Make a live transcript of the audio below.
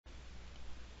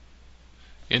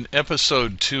In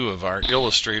episode 2 of our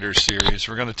Illustrator series,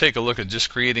 we're going to take a look at just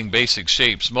creating basic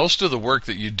shapes. Most of the work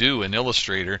that you do in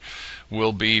Illustrator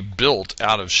will be built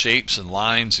out of shapes and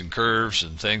lines and curves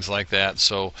and things like that.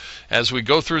 So as we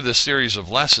go through this series of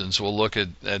lessons, we'll look at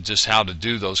just how to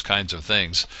do those kinds of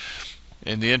things.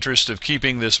 In the interest of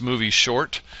keeping this movie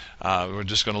short, we're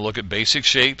just going to look at basic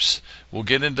shapes. We'll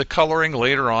get into coloring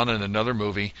later on in another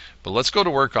movie, but let's go to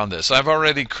work on this. I've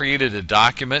already created a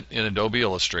document in Adobe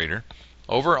Illustrator.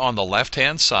 Over on the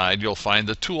left-hand side, you'll find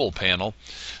the tool panel.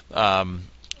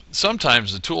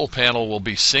 Sometimes the tool panel will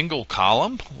be single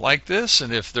column like this,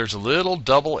 and if there's a little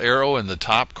double arrow in the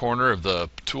top corner of the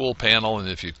tool panel, and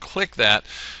if you click that,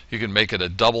 you can make it a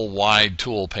double wide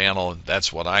tool panel.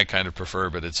 That's what I kind of prefer,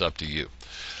 but it's up to you.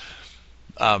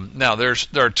 Now there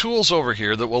are tools over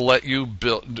here that will let you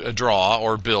draw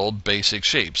or build basic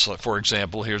shapes. For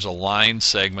example, here's a line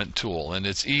segment tool, and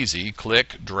it's easy.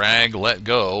 Click, drag, let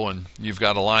go, and you've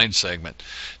got a line segment.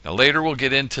 Now later we'll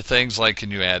get into things like,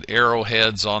 can you add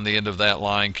arrowheads on the end of that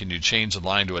line? Can you change the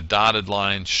line to a dotted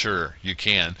line? Sure, you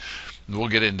can. We'll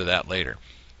get into that later.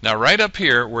 Now right up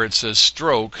here where it says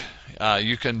stroke,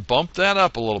 you can bump that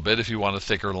up a little bit if you want a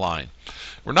thicker line.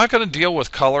 We're not going to deal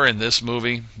with color in this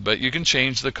movie, but you can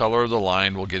change the color of the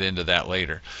line. We'll get into that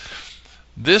later.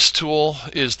 This tool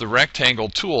is the rectangle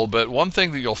tool, but one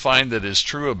thing that you'll find that is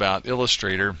true about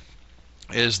Illustrator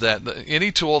is that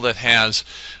any tool that has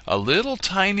a little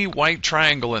tiny white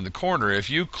triangle in the corner, if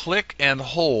you click and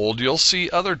hold, you'll see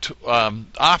other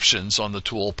options on the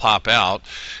tool pop out.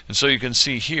 And so you can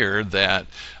see here that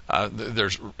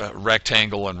there's a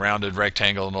rectangle and rounded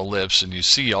rectangle and ellipse, and you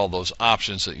see all those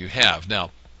options that you have.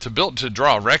 Now, to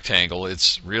draw a rectangle,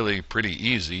 it's really pretty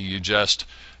easy. You just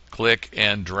click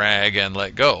and drag and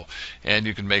let go, and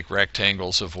you can make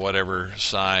rectangles of whatever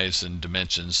size and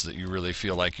dimensions that you really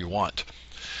feel like you want.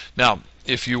 Now,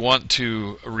 if you want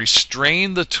to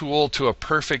restrain the tool to a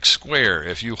perfect square,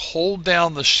 if you hold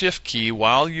down the shift key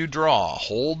while you draw,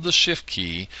 hold the shift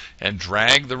key and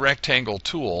drag the rectangle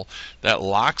tool, that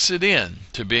locks it in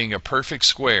to being a perfect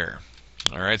square.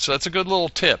 Alright, so that's a good little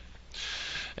tip.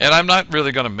 And I'm not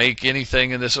really going to make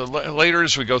anything in this. Later,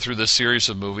 as we go through this series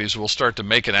of movies, we'll start to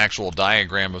make an actual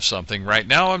diagram of something. Right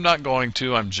now I'm not going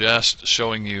to. I'm just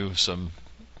showing you some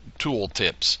tool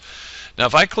tips. Now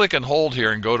if I click and hold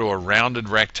here and go to a rounded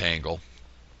rectangle,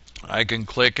 I can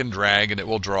click and drag and it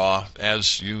will draw,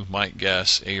 as you might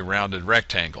guess, a rounded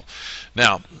rectangle.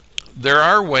 Now there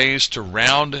are ways to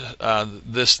round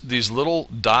these little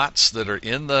dots that are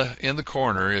in the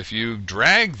corner. If you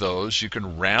drag those, you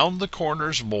can round the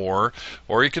corners more,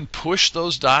 or you can push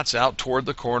those dots out toward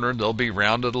the corner and they'll be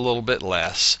rounded a little bit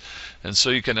less. And so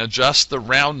you can adjust the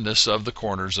roundness of the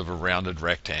corners of a rounded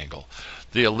rectangle.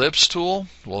 The ellipse tool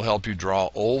will help you draw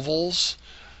ovals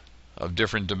of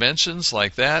different dimensions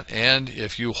like that, and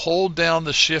if you hold down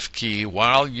the shift key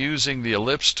while using the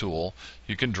ellipse tool,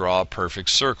 you can draw a perfect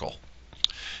circle.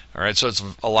 Alright, so it's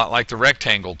a lot like the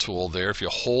rectangle tool there. If you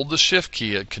hold the shift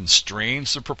key, it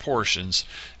constrains the proportions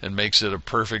and makes it a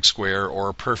perfect square or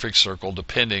a perfect circle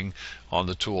depending on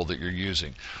the tool that you're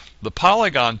using. The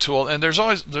polygon tool, and there's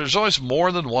always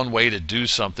more than one way to do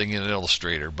something in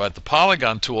Illustrator, but the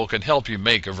polygon tool can help you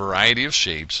make a variety of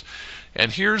shapes,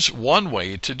 and here's one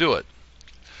way to do it.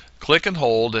 Click and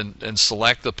hold and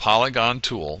select the polygon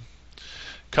tool.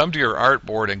 Come to your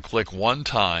artboard and click one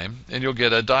time, and you'll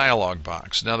get a dialog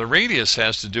box. Now the radius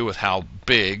has to do with how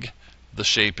big the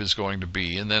shape is going to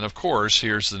be, and then of course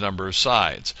here's the number of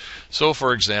sides. So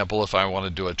for example, if I want to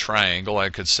do a triangle, I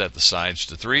could set the sides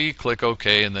to 3, click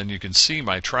OK, and then you can see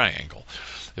my triangle.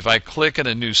 If I click in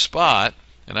a new spot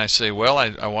and I say, well,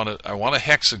 I want a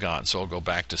hexagon, so I'll go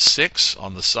back to 6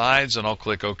 on the sides and I'll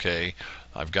click OK.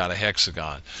 I've got a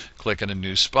hexagon. Click in a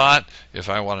new spot. If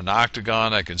I want an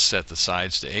octagon, I can set the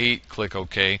sides to 8, click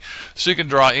OK. So you can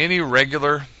draw any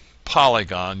regular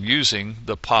polygon using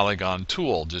the polygon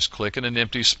tool. Just click in an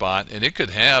empty spot, and it could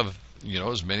have,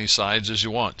 as many sides as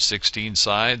you want, 16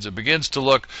 sides. It begins to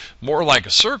look more like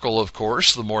a circle, of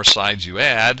course, the more sides you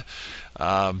add,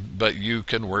 but you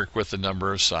can work with the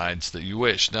number of sides that you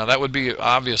wish. Now that would be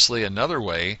obviously another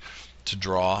way to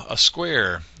draw a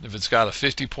square. If it's got a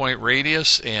 50-point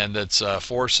radius and it's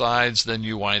 4 sides, then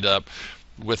you wind up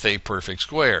with a perfect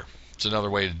square. It's another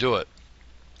way to do it.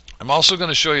 I'm also going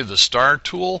to show you the star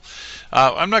tool.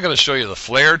 I'm not going to show you the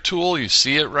flare tool. You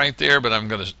see it right there, but I'm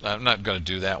not going to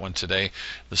do that one today.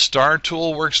 The star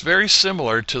tool works very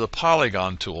similar to the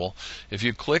polygon tool. If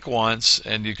you click once,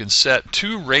 and you can set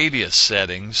 2 radius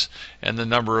settings and the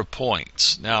number of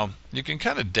points. Now you can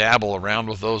kind of dabble around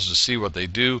with those to see what they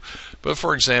do, but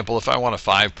for example, if I want a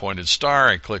 5-pointed star,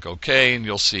 I click OK, and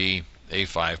you'll see a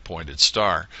 5-pointed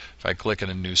star. If I click in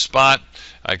a new spot,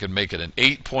 I can make it an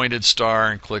 8-pointed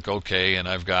star and click OK, and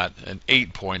I've got an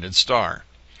 8-pointed star.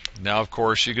 Now, of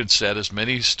course, you could set as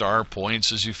many star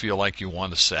points as you feel like you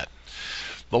want to set.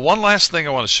 The one last thing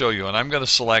I want to show you, and I'm going to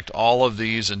select all of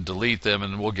these and delete them,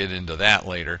 and we'll get into that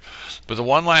later. But the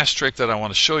one last trick that I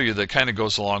want to show you that kind of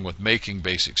goes along with making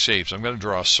basic shapes, I'm going to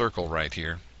draw a circle right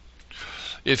here.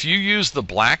 If you use the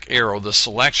black arrow, the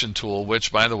selection tool,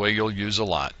 which by the way you'll use a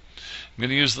lot, I'm going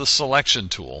to use the selection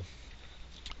tool.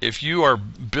 If you are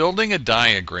building a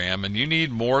diagram and you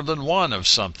need more than one of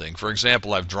something, for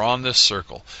example, I've drawn this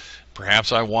circle.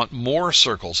 Perhaps I want more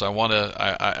circles. I want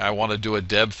to do a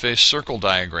deadfish circle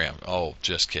diagram. Oh,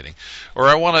 just kidding. Or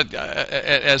I want to,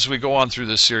 as we go on through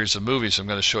this series of movies, I'm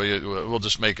going to show you, we'll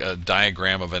just make a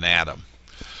diagram of an atom.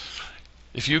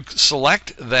 If you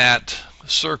select that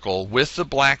circle with the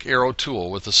black arrow tool,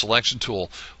 with the selection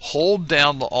tool, hold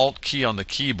down the Alt key on the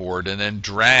keyboard and then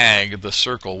drag the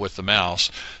circle with the mouse,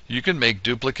 you can make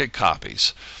duplicate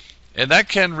copies. And that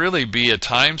can really be a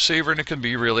time saver, and it can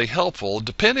be really helpful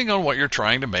depending on what you're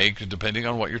trying to make, depending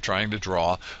on what you're trying to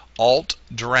draw. Alt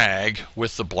drag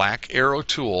with the black arrow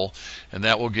tool, and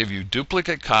that will give you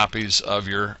duplicate copies of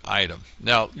your item.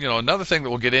 Now, another thing that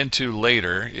we'll get into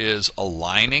later is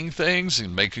aligning things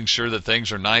and making sure that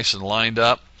things are nice and lined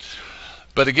up.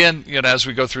 But again, as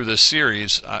we go through this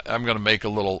series, I'm going to make a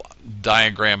little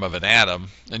diagram of an atom,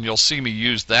 and you'll see me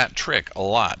use that trick a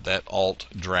lot, that Alt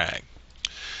drag.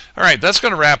 All right, that's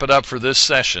going to wrap it up for this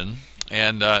session.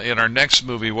 And in our next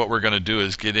movie, what we're going to do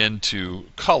is get into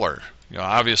color.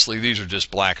 Obviously, these are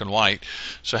just black and white.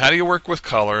 So how do you work with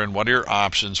color, and what are your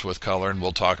options with color? And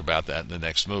we'll talk about that in the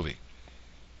next movie.